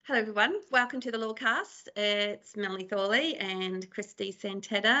Hello, everyone. Welcome to the Lawcast. It's Melanie Thorley and Christy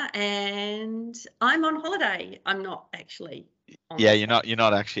Santetta, and I'm on holiday. I'm not actually on Yeah, holiday. you're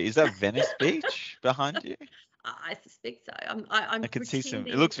not actually. Is that Venice Beach behind you? I suspect so. I'm I can see some. It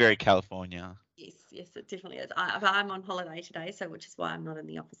pretending. looks very California. Yes, it definitely is. I'm on holiday today, so which is why I'm not in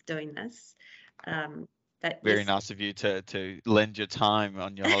the office doing this. But Very yes, nice of you to lend your time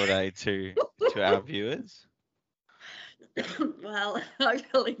on your holiday to our viewers. well,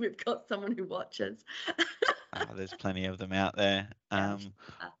 hopefully we've got someone who watches. There's plenty of them out there. Yeah.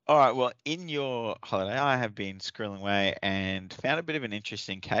 All right. Well, in your holiday, I have been scribbling away and found a bit of an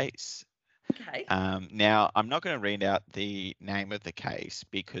interesting case. Okay. Now, I'm not going to read out the name of the case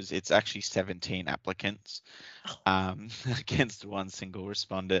because it's actually 17 applicants against one single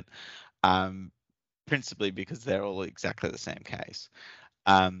respondent, principally because they're all exactly the same case.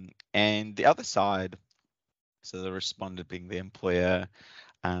 And the other side, so the respondent being the employer,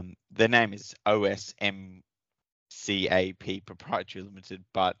 their name is OSMCAP Proprietary Limited,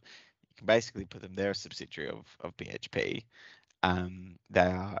 but you can basically put them, they're a subsidiary of BHP.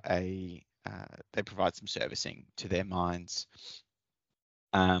 They provide some servicing to their mines,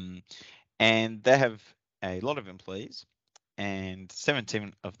 and they have a lot of employees, and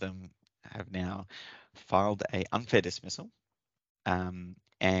 17 of them have now filed a unfair dismissal, and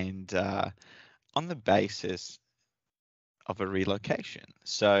on the basis of a relocation.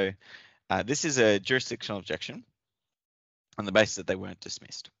 So this is a jurisdictional objection on the basis that they weren't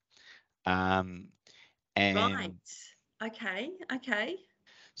dismissed. And Right. Okay.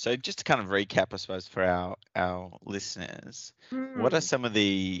 So just to kind of recap, I suppose, for our listeners, what are some of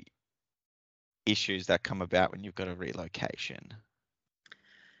the issues that come about when you've got a relocation?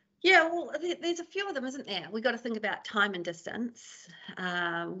 Yeah, well, there's a few of them, isn't there? We've got to think about time and distance,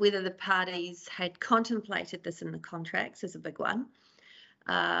 whether the parties had contemplated this in the contracts is a big one.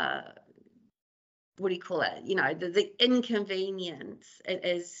 What do you call it? You know, the inconvenience it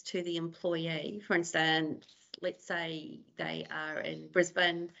is to the employee. For instance, let's say they are in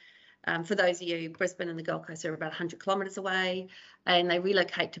Brisbane. For those of you, Brisbane and the Gold Coast are about 100 kilometres away, and they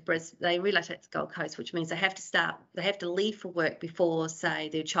relocate to Brisbane. They relocate to the Gold Coast, which means they have to leave for work before, say,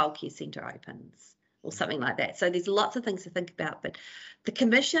 their childcare centre opens or something like that. So there's lots of things to think about. But the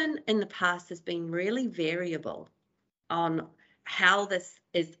Commission in the past has been really variable on how this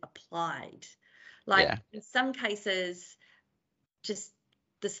is applied. Like in some cases, just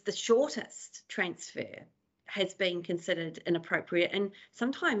the shortest transfer has been considered inappropriate, and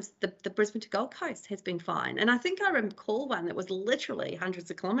sometimes the Brisbane to Gold Coast has been fine. And I think I recall one that was literally hundreds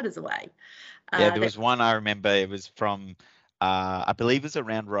of kilometres away. There was one I remember. It was from, I believe it was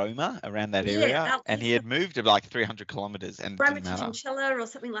around Roma, around that area, and he had moved to like 300 kilometres, and it Roma didn't to matter. Chinchilla or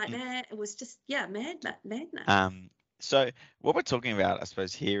something like that. It was just madness. So what we're talking about, I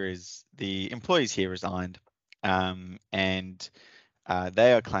suppose, here is the employees here resigned, and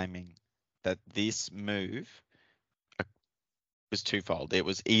they are claiming that this move was twofold. It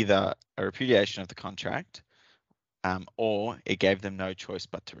was either a repudiation of the contract, or it gave them no choice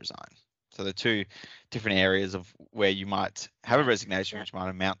but to resign. So the two different areas of where you might have a resignation, which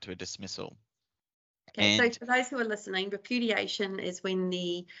might amount to a dismissal. Okay, so for those who are listening, repudiation is when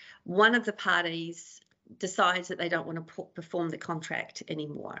one of the parties decides that they don't want to perform the contract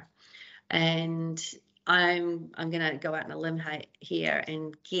anymore. And I'm going to go out on a limb here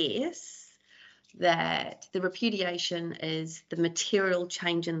and guess that the repudiation is the material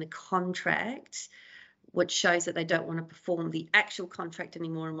change in the contract, which shows that they don't want to perform the actual contract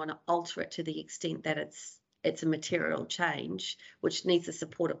anymore and want to alter it to the extent that it's a material change, which needs the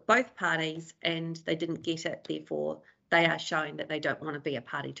support of both parties, and they didn't get it. Therefore, they are showing that they don't want to be a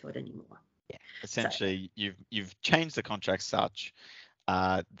party to it anymore. Yeah, essentially, you've changed the contract such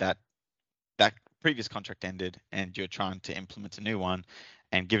that previous contract ended, and you're trying to implement a new one,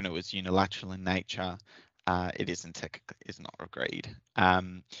 and given it was unilateral in nature, it is not agreed.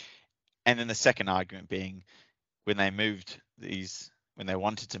 And then the second argument being when they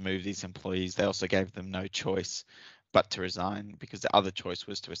wanted to move these employees, they also gave them no choice but to resign, because the other choice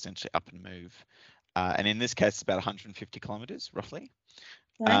was to essentially up and move. And in this case, it's about 150 kilometers roughly.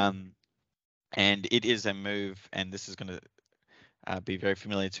 Right. And it is a move, and this is going to be very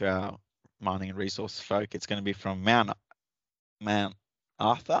familiar to our mining and resource folk. It's going to be from Mount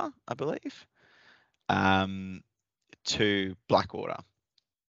Arthur, I believe, to Blackwater.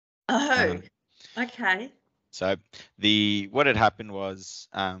 Okay. So what had happened was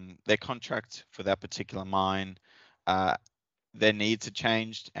their contract for that particular mine, their needs had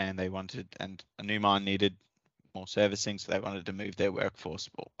changed, and a new mine needed more servicing, so they wanted to move their workforce,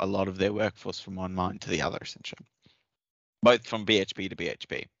 a lot of their workforce, from one mine to the other, essentially. both from BHP to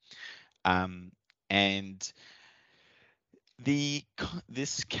BHP. And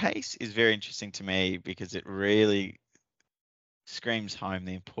this case is very interesting to me because it really screams home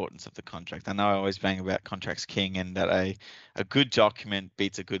the importance of the contract. I know I always bang about contracts king and that a good document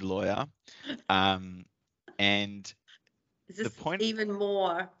beats a good lawyer. And Is the this point, even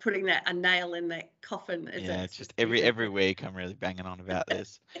more putting that a nail in that coffin? Is yeah, it? it's just every week I'm really banging on about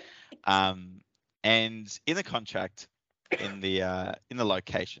this. And in the contract, in the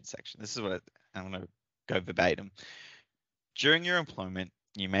location section, this is what I'm going to go verbatim. During your employment,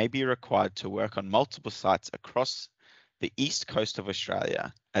 you may be required to work on multiple sites across the east coast of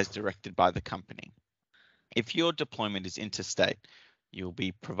Australia as directed by the company. If your deployment is interstate, you'll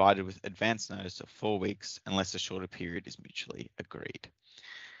be provided with advance notice of 4 weeks unless a shorter period is mutually agreed.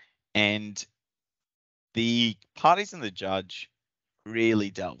 And the parties and the judge really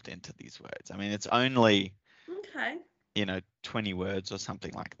delved into these words. I mean, it's only, Okay. 20 words or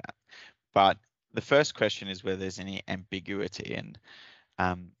something like that. But the first question is whether there's any ambiguity, and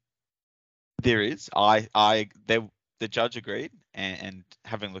there is. The judge agreed, and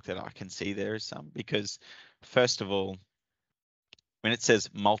having looked at it, I can see there is some, because first of all, when it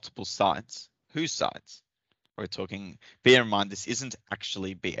says multiple sites, whose sites? We're talking, bear in mind, this isn't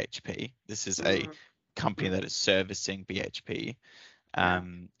actually BHP. This is a company that is servicing BHP. Yeah.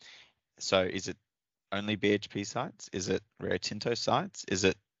 So is it only BHP sites? Is it Rio Tinto sites? Is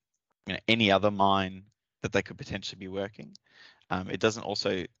it any other mine that they could potentially be working? It doesn't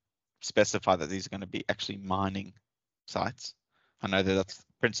also specify that these are going to be actually mining sites. I know that that's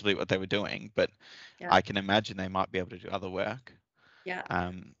principally what they were doing, but Yeah. I can imagine they might be able to do other work.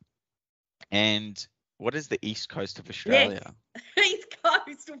 Yeah. And what is the east coast of Yes. Australia? East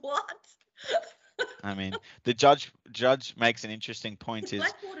Coast. What? I mean, the judge makes an interesting point. Is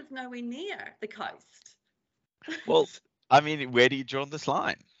Blackwater's nowhere near the coast. well, I mean, where do you draw this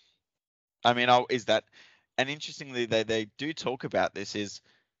line? I mean, is that, and interestingly, they do talk about this, is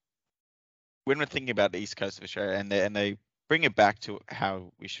when we're thinking about the east coast of Australia, and they bring it back to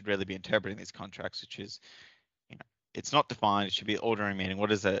how we should really be interpreting these contracts, which is, it's not defined. It should be ordinary meaning.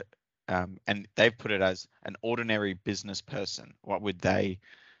 What is it? And they've put it as an ordinary business person. What would they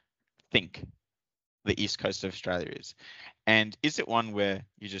think the east coast of Australia is? And is it one where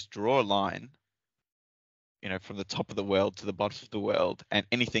you just draw a line, from the top of the world to the bottom of the world, and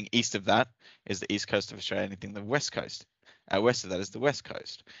anything east of that is the east coast of Australia, anything the west coast, west of that is the west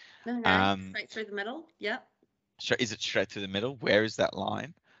coast. Okay. Straight through the middle. Yep. Is it straight through the middle? Where is that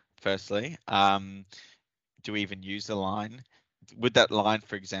line? Firstly, do we even use the line? Would that line,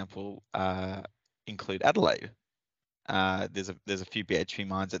 for example, include Adelaide? There's a few BHP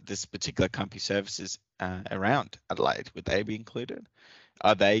mines that this particular company services around Adelaide. Would they be included?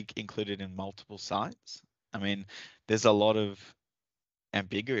 Are they included in multiple sites? I mean, there's a lot of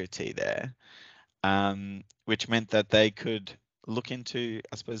ambiguity there, which meant that they could look into,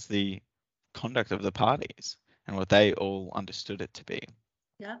 I suppose, the conduct of the parties and what they all understood it to be.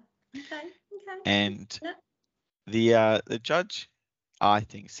 Yeah. Okay. And the judge, I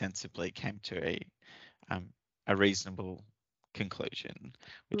think, sensibly came to a reasonable conclusion,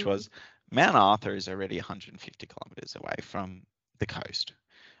 which was Mount Arthur is already 150 kilometers away from the coast.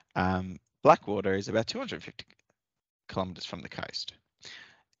 Blackwater is about 250 kilometers from the coast.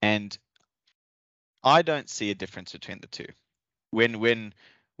 And I don't see a difference between the two. When we're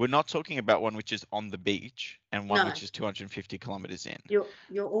not talking about one which is on the beach and one which is 250 kilometers in.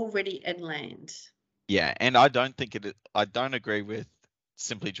 You're already inland. Yeah, and I don't agree with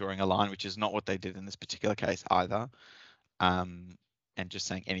simply drawing a line, which is not what they did in this particular case either. And just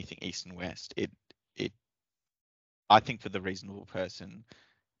saying anything east and west. I think for the reasonable person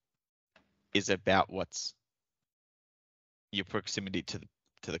is about what's your proximity to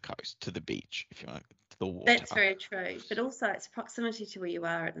the coast, to the beach, if you want, to the water. That's very true, but also it's proximity to where you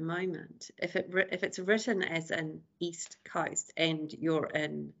are at the moment. If it's written as an east coast and you're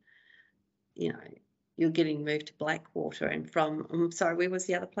in, you're getting moved to Blackwater, and from, I'm sorry, where was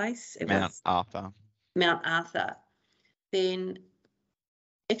the other place? Mount Arthur. Mount Arthur. Then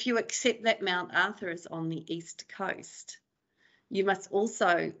if you accept that Mount Arthur is on the east coast, you must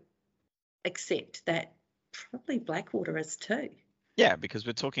also accept that probably Blackwater is too. Yeah, because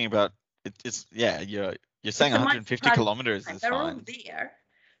we're talking about you're saying 150 kilometers is they're fine. all there.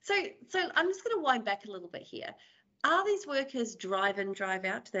 So I'm just going to wind back a little bit here. Are these workers drive in, drive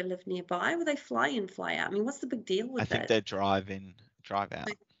out? Do they live nearby? Will they fly in, fly out? I mean, what's the big deal with that? I think they drive in, drive out.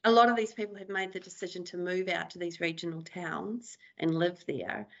 A lot of these people have made the decision to move out to these regional towns and live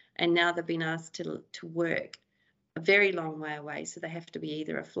there, and now they've been asked to work a very long way away, so they have to be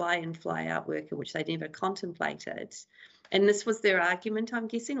either a fly in, fly out worker, which they never contemplated, And this was their argument, I'm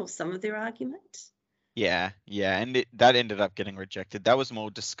guessing, or some of their argument? Yeah, and that ended up getting rejected. That was more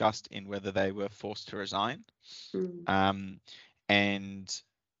discussed in whether they were forced to resign. And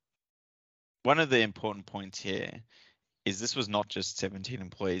one of the important points here is this was not just 17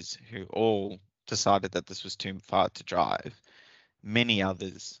 employees who all decided that this was too far to drive. Many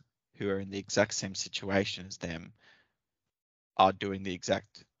others who are in the exact same situation as them are doing the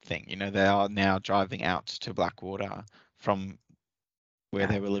exact thing. You know, they are now driving out to Blackwater from where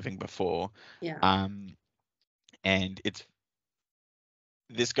they were living before. And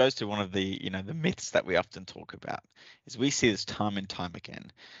this goes to one of the, the myths that we often talk about, is we see this time and time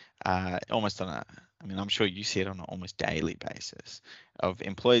again, almost I'm sure you see it on an almost daily basis, of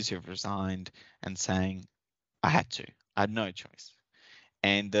employees who've resigned and saying, I had no choice.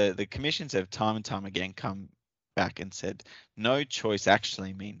 And the commissions have time and time again come back and said, no choice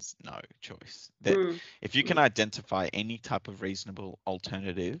actually means no choice. That if you can identify any type of reasonable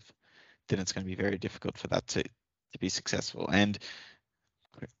alternative, then it's going to be very difficult for that to be successful. And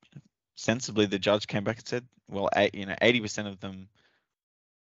sensibly, the judge came back and said, well, 80% of them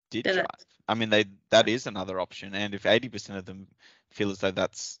did drive. I mean, that is another option. And if 80% of them feel as though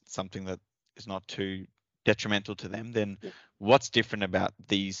that's something that is not too detrimental to them, then what's different about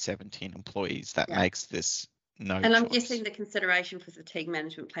these 17 employees that makes this no choice? And I'm guessing the consideration for fatigue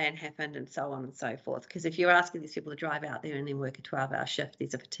management plan happened and so on and so forth. Because if you're asking these people to drive out there and then work a 12-hour shift,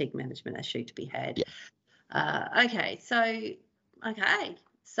 there's a fatigue management issue to be had. Okay, so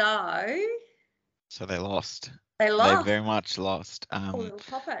they lost. They very much lost. Little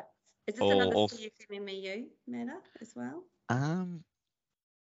poppet. Is this another CFMMEU matter as well?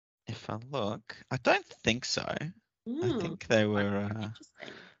 If I look, I don't think so. I think they were. Interesting.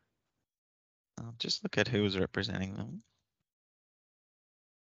 I'll just look at who was representing them.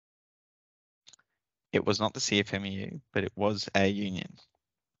 It was not the CFMEU, but it was a union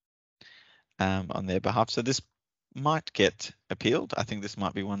on their behalf. So this might get appealed. I think this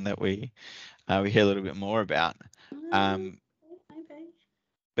might be one that we hear a little bit more about.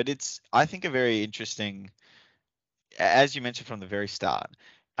 But it's, I think, a very interesting, as you mentioned from the very start,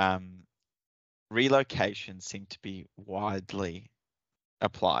 relocation seemed to be widely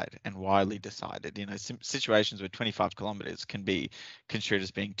applied and widely decided. You know, situations where 25 kilometers can be construed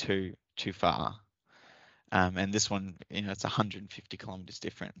as being too far. And this one, it's 150 kilometers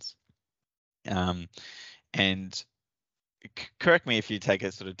difference. And correct me if you take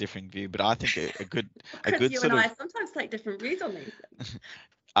a sort of differing view, but I think a good you sort and I sometimes take different views on these things.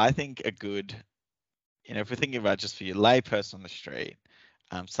 I think a good, if we're thinking about just for your lay person on the street,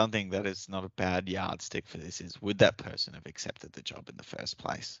 something that is not a bad yardstick for this is, would that person have accepted the job in the first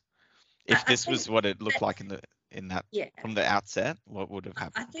place? If this was what it looked like in that from the outset, what would have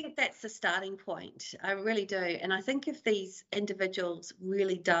happened? I think that's the starting point. I really do. And I think if these individuals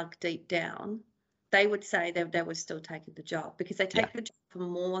really dug deep down, they would say that they were still taking the job, because they take the job for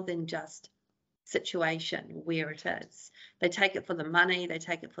more than just situation where it is. They take it for the money. They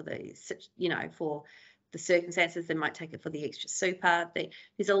take it for the, for the circumstances. They might take it for the extra super.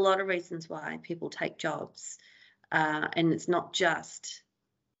 There's a lot of reasons why people take jobs, and it's not just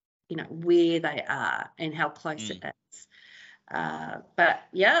where they are and how close it is. But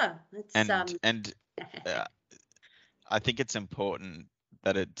it's and I think it's important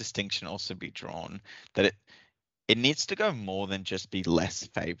that a distinction also be drawn, that it needs to go more than just be less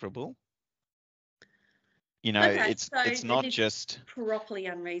favorable. It's not just properly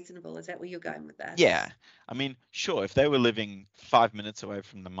unreasonable. Is that where you're going with that? Yeah. I mean, sure, if they were living 5 minutes away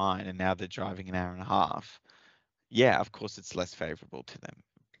from the mine and now they're driving an hour and a half, yeah, of course it's less favorable to them.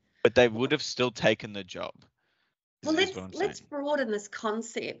 But they would have still taken the job. Well, let's broaden this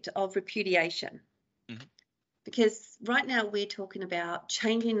concept of repudiation. Because right now we're talking about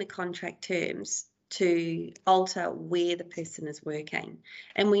changing the contract terms to alter where the person is working.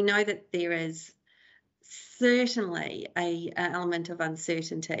 And we know that there is certainly an element of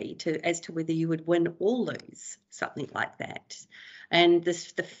uncertainty as to whether you would win or lose something like that. And the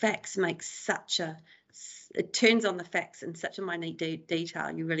facts make it turns on the facts in such a minute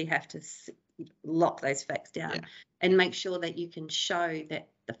detail. You really have to lock those facts down and make sure that you can show that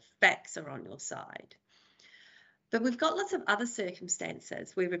the facts are on your side. But we've got lots of other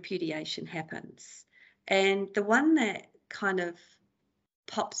circumstances where repudiation happens. And the one that kind of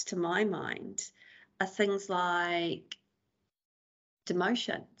pops to my mind are things like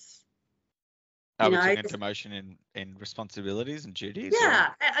demotions. Demotion in responsibilities and duties?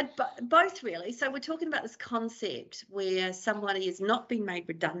 Yeah, both really. So we're talking about this concept where somebody is not being made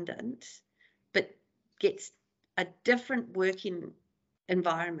redundant, but gets a different working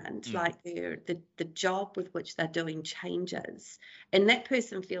environment, like the job with which they're doing changes, and that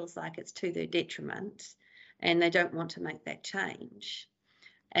person feels like it's to their detriment and they don't want to make that change,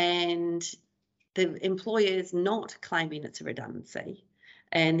 and the employer is not claiming it's a redundancy,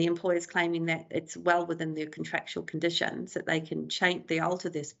 and the employer is claiming that it's well within their contractual conditions that they can change, they alter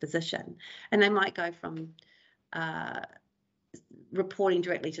this position, and they might go from reporting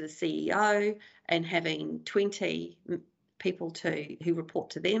directly to the CEO and having 20 people who report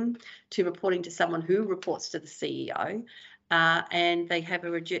to them, to reporting to someone who reports to the CEO, and they have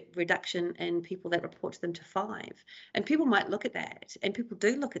a reduction in people that report to them to 5. And people might look at that, and people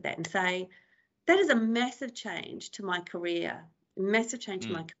do look at that and say, that is a massive change to my career, massive change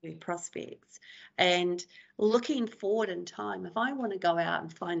to my career prospects. And looking forward in time, if I want to go out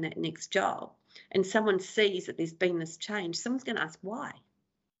and find that next job and someone sees that there's been this change, someone's going to ask why.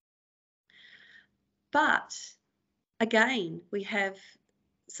 But again, we have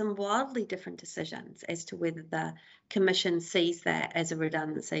some wildly different decisions as to whether the Commission sees that as a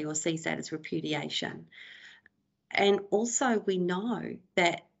redundancy or sees that as repudiation. And also we know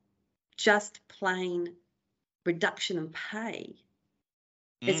that just plain reduction in pay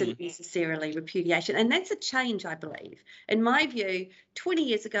isn't necessarily repudiation. And that's a change, I believe. In my view, 20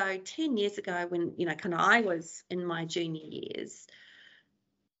 years ago, 10 years ago, when, kind of I was in my junior years,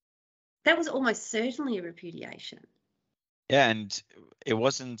 that was almost certainly a repudiation. Yeah, and it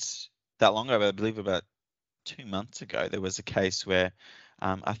wasn't that long ago, I believe about 2 months ago, there was a case where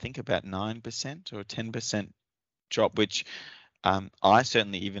I think about 9% or 10% drop, which I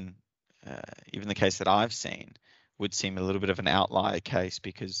certainly, even the case that I've seen, would seem a little bit of an outlier case,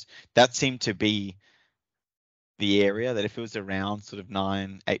 because that seemed to be the area that if it was around sort of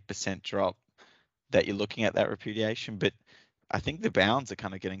 9-8% drop, that you're looking at that repudiation. But I think the bounds are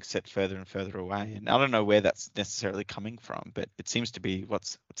kind of getting set further and further away, and I don't know where that's necessarily coming from, but it seems to be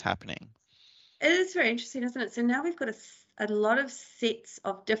what's happening. It is very interesting, isn't it? So now we've got a lot of sets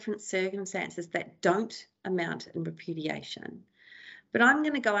of different circumstances that don't amount in repudiation. But I'm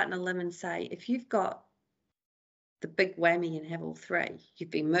going to go out on a limb and say, if you've got the big whammy and have all 3,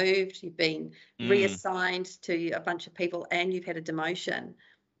 you've been moved, you've been reassigned to a bunch of people, and you've had a demotion,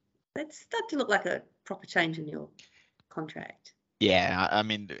 that's starting to look like a proper change in your contract. Yeah, I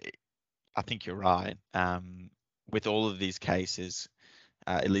mean, I think you're right. With all of these cases,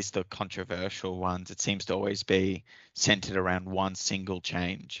 at least the controversial ones, it seems to always be centered around one single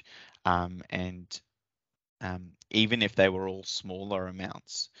change. And even if they were all smaller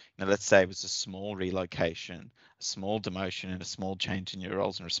amounts, let's say it was a small relocation, a small demotion, and a small change in your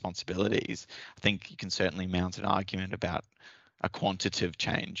roles and responsibilities, I think you can certainly mount an argument about a quantitative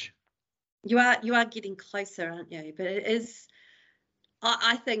change. You are getting closer, aren't you? But it is,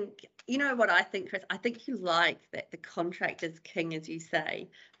 I think, what I think, Chris? I think you like that the contract is king, as you say,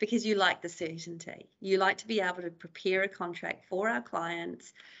 because you like the certainty. You like to be able to prepare a contract for our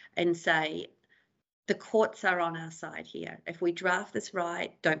clients and say, the courts are on our side here. If we draft this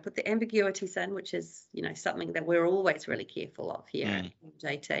right, don't put the ambiguities in, which is, something that we're always really careful of here at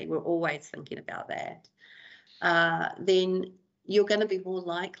JT. We're always thinking about that. Then you're going to be more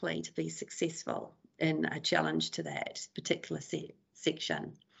likely to be successful in a challenge to that particular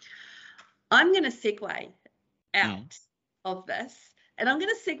section. I'm going to segue out of this, and I'm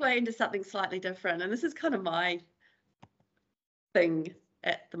going to segue into something slightly different. And this is kind of my thing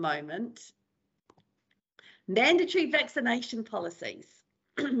at the moment. Mandatory vaccination policies.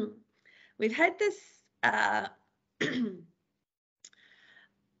 We've had this,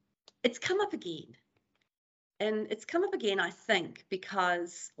 it's come up again. And it's come up again, I think,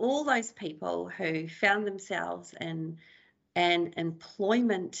 because all those people who found themselves in an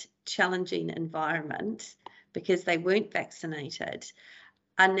employment challenging environment because they weren't vaccinated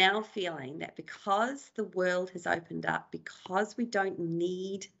are now feeling that because the world has opened up, because we don't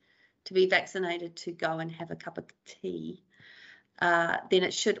need to be vaccinated to go and have a cup of tea, then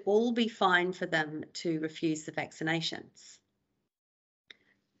it should all be fine for them to refuse the vaccinations.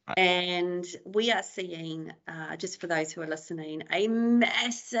 And we are seeing, just for those who are listening, a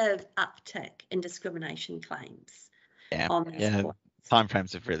massive uptick in discrimination claims. On this point.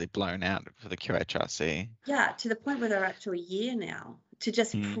 Timeframes have really blown out for the QHRC. Yeah, to the point where they're up to a year now to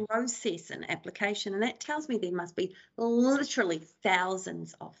just process an application. And that tells me there must be literally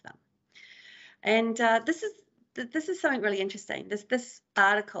thousands of them. And this is something really interesting. This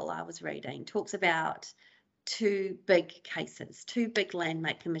article I was reading talks about 2 big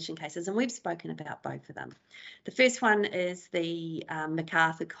Landmark Commission cases, and we've spoken about both of them. The first one is the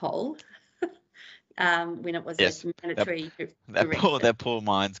MacArthur call, when it was a mandatory their poor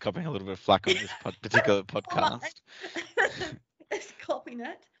minds copping a little bit of flack on this particular podcast. just copying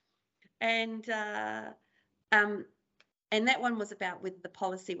it. And that one was about whether the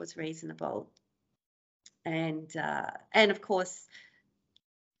policy was reasonable. And of course,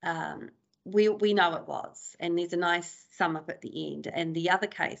 we know it was. And there's a nice sum up at the end. And the other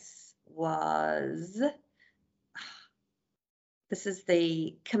case was, this is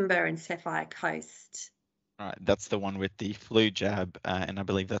the Kimber and Sapphire Coast. Right, that's the one with the flu jab, and I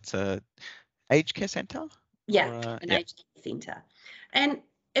believe that's a aged care centre. Yeah, an aged care centre. And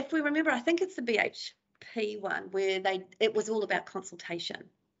if we remember, I think it's the BHP one where it was all about consultation,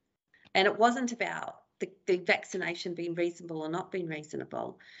 and it wasn't about the vaccination being reasonable or not being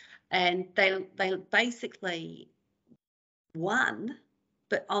reasonable. And they basically won,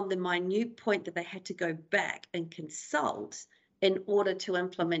 but on the minute point that they had to go back and consult in order to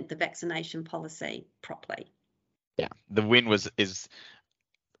implement the vaccination policy properly. Yeah, the win is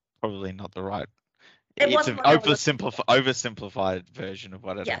probably not the right. It's an oversimplified version of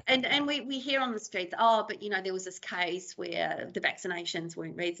what it happened. And we hear on the streets, oh, but there was this case where the vaccinations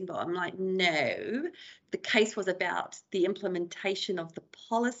weren't reasonable. I'm like, no, the case was about the implementation of the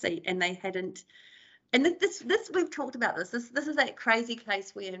policy, and they hadn't. And this we've talked about this. This is that crazy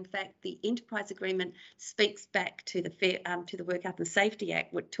case where, in fact, the enterprise agreement speaks back to the Work Health and Safety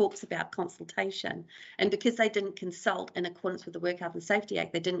Act, which talks about consultation. And because they didn't consult in accordance with the Work Health and Safety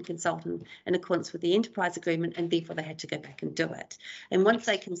Act, they didn't consult in accordance with the enterprise agreement, and therefore they had to go back and do it. And once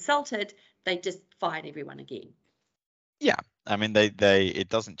they consulted, they just fired everyone again. Yeah, I mean, it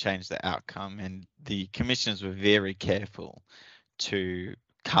doesn't change the outcome, and the commissioners were very careful to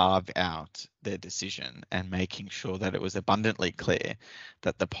carve out their decision and making sure that it was abundantly clear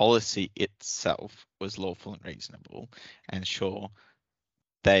that the policy itself was lawful and reasonable, and sure,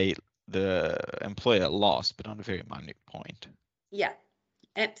 the employer lost, but on a very minute point. Yeah,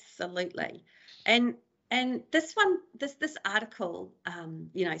 absolutely. And this article,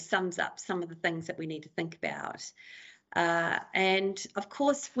 sums up some of the things that we need to think about. And of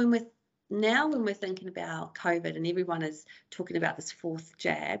course, when we're thinking about COVID, and everyone is talking about this fourth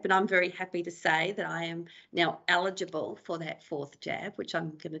jab, and I'm very happy to say that I am now eligible for that fourth jab, which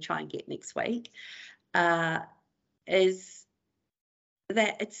I'm going to try and get next week, is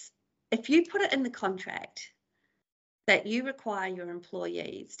that if you put it in the contract that you require your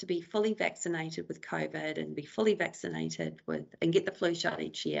employees to be fully vaccinated with COVID and be fully vaccinated and get the flu shot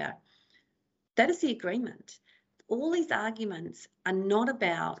each year, that is the agreement. All these arguments are not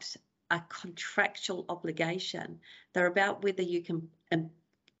about a contractual obligation. They're about whether you can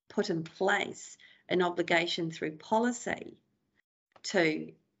put in place an obligation through policy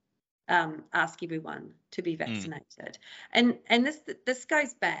to ask everyone to be vaccinated. And this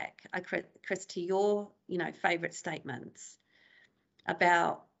goes back, Chris, to your favourite statements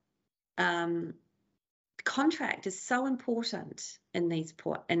about contract is so important in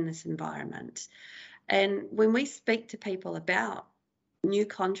this environment. And when we speak to people about new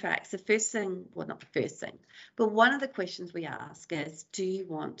contracts, the first thing, well, not the first thing, but one of the questions we ask is, do you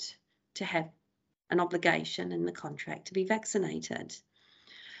want to have an obligation in the contract to be vaccinated?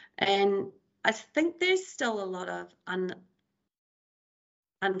 And I think there's still a lot of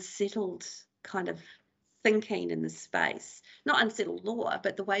unsettled kind of thinking in this space, not unsettled law,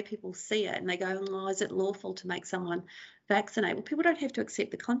 but the way people see it. And they go, oh, is it lawful to make someone vaccinate? Well, people don't have to accept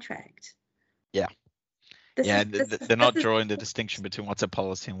the contract. Yeah. They're not drawing the distinction between what's a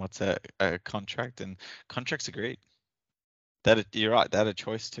policy and what's a contract, and contracts are great. You're right, they had a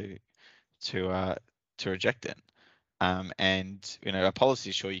choice to reject it. And a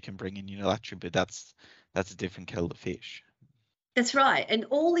policy, sure, you can bring in unilaterally, but that's a different kettle of fish. That's right. And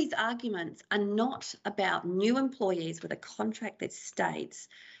all these arguments are not about new employees with a contract that states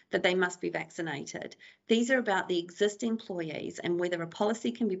that they must be vaccinated. These are about the existing employees and whether a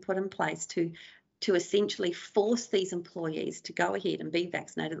policy can be put in place to essentially force these employees to go ahead and be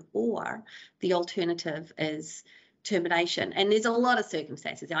vaccinated, or the alternative is termination. And there's a lot of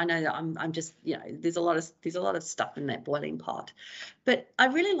circumstances. I know that I'm just, there's a lot of stuff in that boiling pot. But I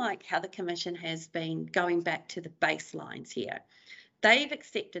really like how the Commission has been going back to the baselines here. They've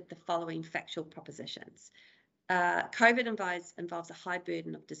accepted the following factual propositions. COVID involves a high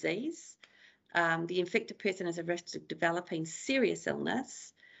burden of disease. The infected person is at risk of developing serious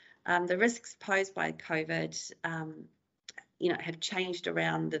illness. The risks posed by COVID, have changed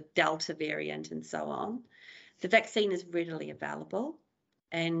around the Delta variant and so on. The vaccine is readily available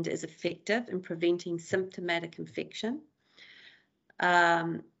and is effective in preventing symptomatic infection.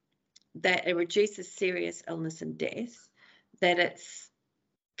 That it reduces serious illness and death. That it's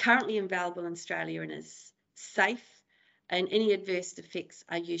currently available in Australia and is safe, and any adverse effects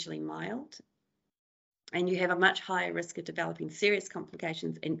are usually mild. and you have a much higher risk of developing serious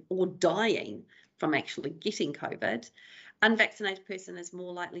complications or dying from actually getting COVID. Unvaccinated person is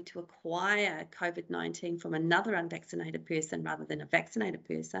more likely to acquire COVID-19 from another unvaccinated person rather than a vaccinated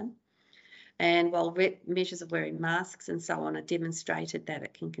person. And while measures of wearing masks and so on are demonstrated that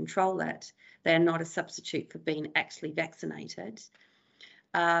it can control it, they are not a substitute for being actually vaccinated.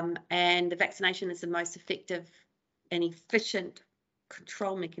 And the vaccination is the most effective and efficient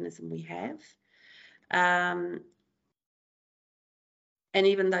control mechanism we have. And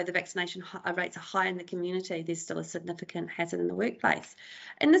even though the vaccination rates are high in the community, there's still a significant hazard in the workplace.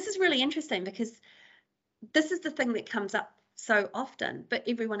 And this is really interesting because this is the thing that comes up so often, but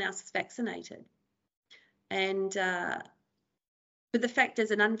everyone else is vaccinated. And but the fact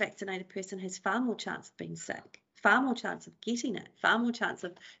is, an unvaccinated person has far more chance of being sick, far more chance of getting it, far more chance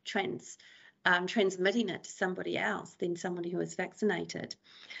of transmitting it to somebody else than somebody who is vaccinated.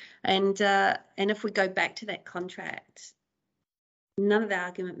 And if we go back to that contract, none of the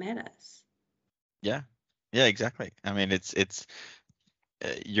argument matters. Yeah, exactly. I mean, it's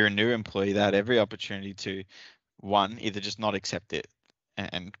you're a new employee that had every opportunity to, one, either just not accept it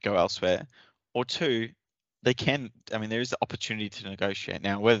and go elsewhere, or two, they can. I mean, there is the opportunity to negotiate.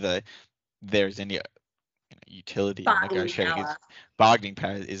 Now, whether there is any utility in negotiating bargaining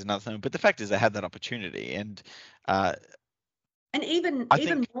power is another thing. But the fact is, they had that opportunity, and even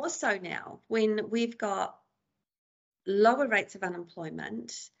more so now when we've got lower rates of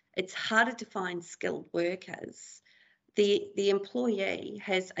unemployment, it's harder to find skilled workers. The employee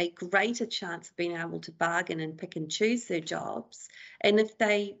has a greater chance of being able to bargain and pick and choose their jobs. And if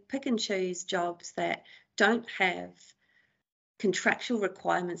they pick and choose jobs that don't have contractual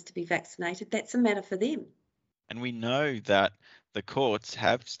requirements to be vaccinated, that's a matter for them. And we know that the courts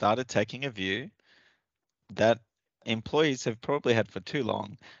have started taking a view that employees have probably had for too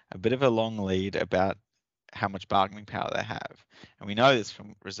long a bit of a long lead about how much bargaining power they have. And we know this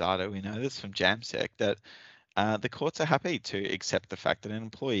from Rosado, we know this from JAMSEC, that the courts are happy to accept the fact that an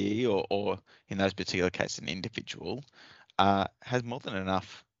employee or in those particular cases, an individual has more than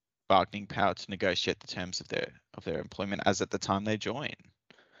enough bargaining power to negotiate the terms of their employment as at the time they join.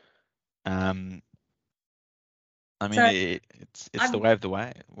 I mean, so it's the way of the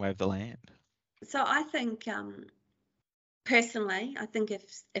land. So I think, personally, I think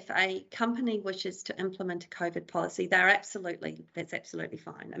if a company wishes to implement a COVID policy, that's absolutely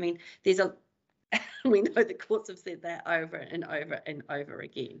fine. I mean, we know the courts have said that over and over and over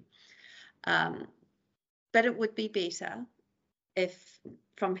again. But it would be better if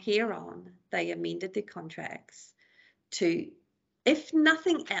from here on they amended their contracts to, if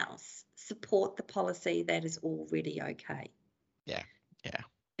nothing else, support the policy that is already okay. Yeah.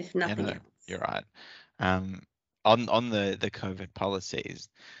 If nothing else. You're right. On the COVID policies,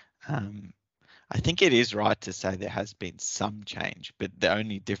 I think it is right to say there has been some change, but the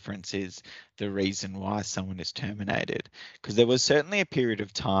only difference is the reason why someone is terminated. Because there was certainly a period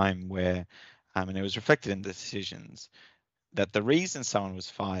of time where, and it was reflected in the decisions, that the reason someone was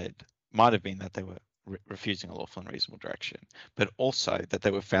fired might have been that they were refusing a lawful and reasonable direction, but also that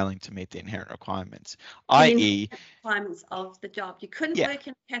they were failing to meet the inherent requirements, i.e. requirements of the job. You couldn't work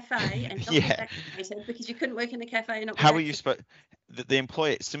in a cafe and not be vaccinated because you couldn't work in a cafe and not be vaccinated. How were you supposed? The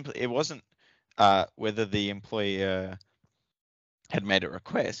employer simply, it wasn't whether the employer had made a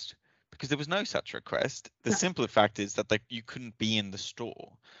request, because there was no such request. The simple fact is that you couldn't be in the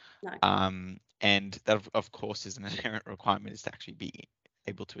store. No. And that, of course, is an inherent requirement, is to actually be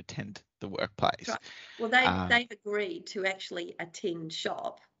able to attend the workplace. Right. Well, they've agreed to actually attend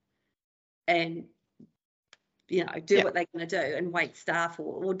shop and do what they're going to do and wait staff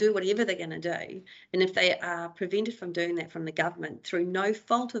or do whatever they're going to do. And if they are prevented from doing that from the government through no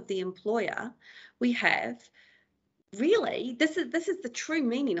fault of the employer, we have really, this is the true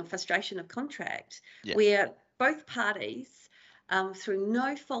meaning of frustration of contract, where both parties, through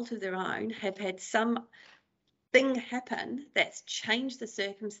no fault of their own, have had some thing happen that's changed the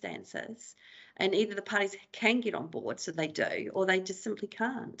circumstances, and either the parties can get on board, so they do, or they just simply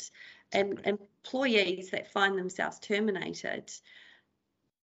can't. And employees that find themselves terminated,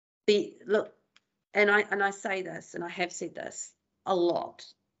 and I say this, and I have said this a lot,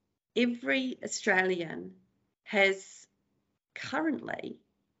 every Australian has currently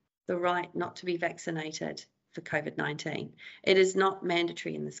the right not to be vaccinated for COVID-19. It is not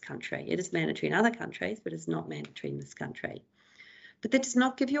mandatory in this country. It is mandatory in other countries, but it's not mandatory in this country. But that does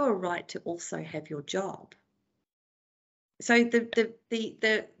not give you a right to also have your job. So the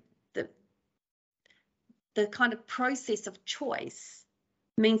kind of process of choice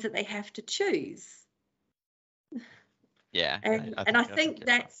means that they have to choose. Yeah, And I I think think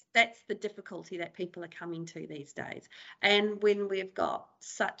you're right. that's the difficulty that people are coming to these days. And when we've got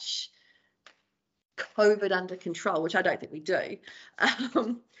such COVID under control, which I don't think we do,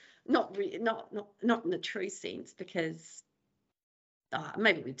 not in the true sense, because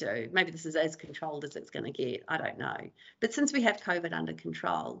maybe we do. Maybe this is as controlled as it's going to get. I don't know. But since we have COVID under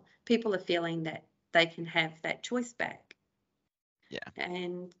control, people are feeling that they can have that choice back. Yeah.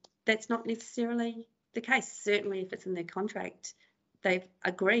 And that's not necessarily the case. Certainly, if it's in their contract, they've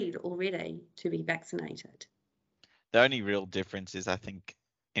agreed already to be vaccinated. The only real difference is I think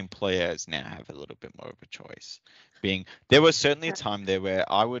employers now have a little bit more of a choice. There was certainly a time there where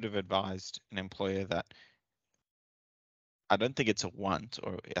I would have advised an employer that I don't think it's a want,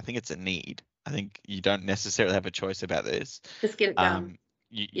 or I think it's a need. I think you don't necessarily have a choice about this. Just get it done.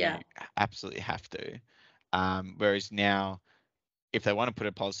 You absolutely have to. Whereas now, if they want to put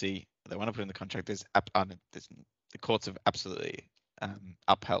a policy, they want to put in the contract, the courts have absolutely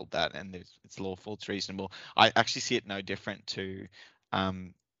upheld that, and it's lawful, it's reasonable. I actually see it no different to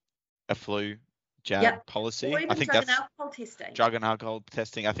a flu jab policy. Or even I think drug and that's alcohol testing. drug and alcohol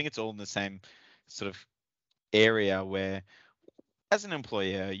testing. I think it's all in the same sort of area where, as an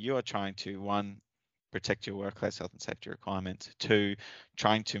employer, you are trying to, one, protect your workplace health and safety requirements, two,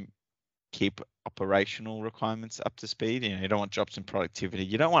 trying to keep operational requirements up to speed. You don't want drops in productivity.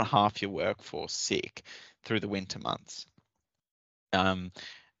 You don't want half your workforce sick through the winter months.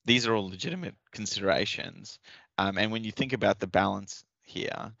 These are all legitimate considerations. And when you think about the balance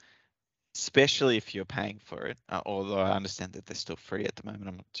here, especially if you're paying for it, although I understand that they're still free at the moment,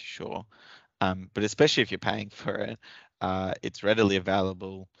 I'm not too sure. But especially if you're paying for it, it's readily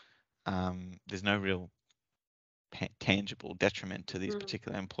available. There's no real tangible detriment to these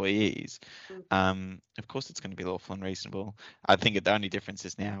particular employees. Of course, it's going to be lawful and reasonable. I think the only difference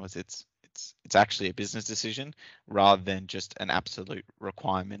is now is it's actually a business decision rather than just an absolute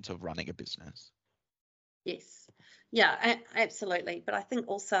requirement of running a business. Yes. Yeah, absolutely. But I think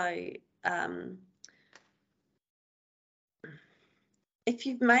also, if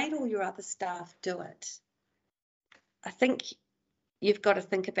you've made all your other staff do it, I think you've got to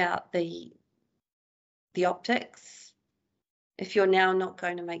think about the optics. If you're now not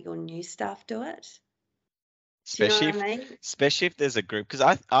going to make your new staff do it, do you know what I mean? Especially if there's a group,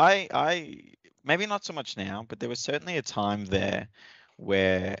 because I maybe not so much now, but there was certainly a time there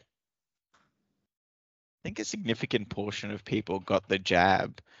where I think a significant portion of people got the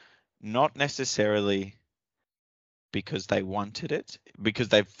jab, not necessarily because they wanted it, because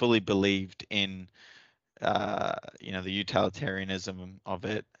they fully believed in the utilitarianism of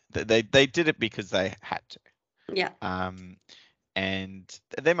it. They did it because they had to. Yeah. And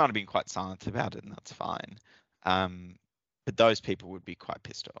they might have been quite silent about it, and that's fine. But those people would be quite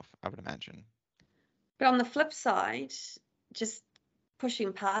pissed off, I would imagine. But on the flip side, just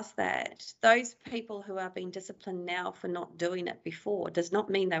pushing past that, those people who are being disciplined now for not doing it before does not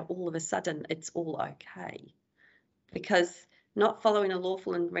mean that all of a sudden it's all okay. Because not following a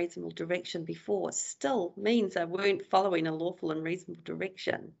lawful and reasonable direction before still means they weren't following a lawful and reasonable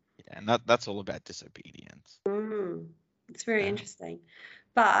direction. Yeah, and that's all about disobedience. It's very interesting.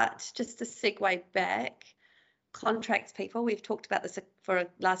 But just to segue back, contracts people, we've talked about this for the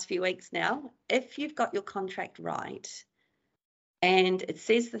last few weeks now. If you've got your contract right and it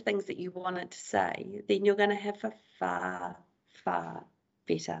says the things that you want it to say, then you're going to have a far, far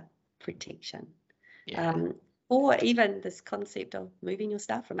better protection. Yeah. Or even this concept of moving your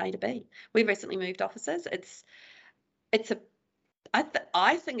staff from A to B. We've recently moved offices. I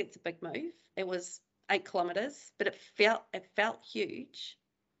think it's a big move. It was 8 kilometres, but it felt huge.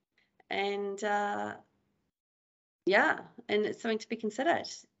 And and it's something to be considered.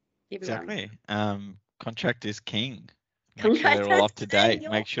 Everyone. Exactly. Contract is king. Make sure they're all up to date.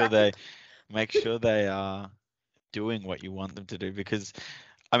 Make sure they are doing what you want them to do, because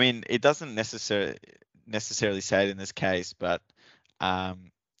I mean, it doesn't necessarily say it in this case, but I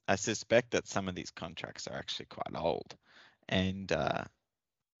suspect that some of these contracts are actually quite old, and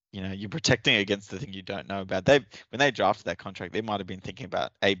you're protecting against the thing you don't know about. When they drafted that contract, they might have been thinking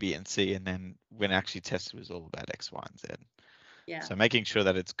about A, B, and C, and then when actually tested, it was all about X, Y, and Z. Yeah. So making sure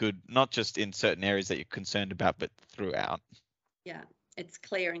that it's good, not just in certain areas that you're concerned about, but throughout. Yeah, it's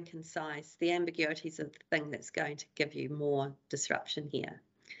clear and concise. The ambiguities are the thing that's going to give you more disruption here.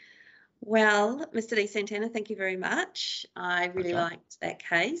 Well, Mr. D. Santana, thank you very much. I really liked that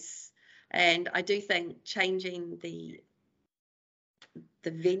case. And I do think changing the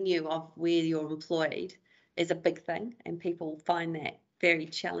venue of where you're employed is a big thing, and people find that very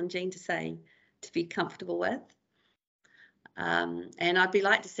challenging to be comfortable with. And I'd be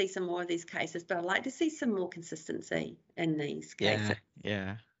like to see some more of these cases, but I'd like to see some more consistency in these cases.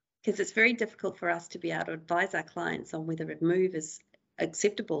 Yeah. Because it's very difficult for us to be able to advise our clients on whether a move is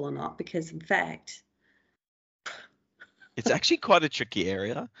acceptable or not, because in fact, it's actually quite a tricky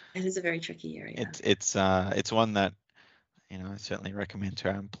area. it is a very tricky area. It's one that, you know, I certainly recommend to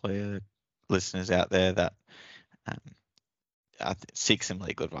our employer listeners out there that seek some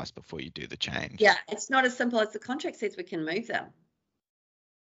legal advice before you do the change. Yeah, it's not as simple as the contract says we can move them.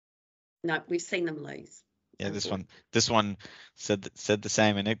 No, we've seen them lose. Yeah, this one said the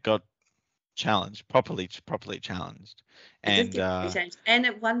same, and it got challenged, properly challenged, and and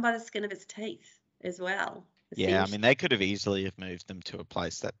it won by the skin of its teeth as well. Yeah, I mean, they could have easily have moved them to a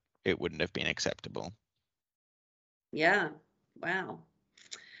place that it wouldn't have been acceptable. Yeah, wow.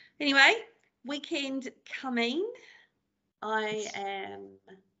 Anyway, weekend coming. I am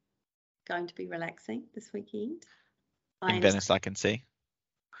going to be relaxing this weekend. In Venice, I can see.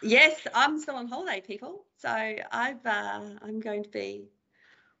 Yes, I'm still on holiday, people. So I'm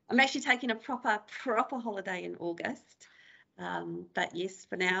actually taking a proper holiday in August. But yes,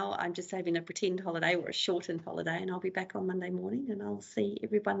 for now, I'm just having a pretend holiday or a shortened holiday, and I'll be back on Monday morning, and I'll see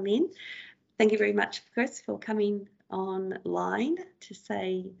everyone then. Thank you very much, Chris, for coming online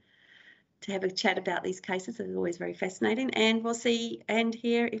to have a chat about these cases. It's always very fascinating, and we'll see and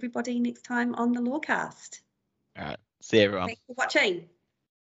hear everybody next time on the Lawcast. All right. See you, everyone. Thanks for watching.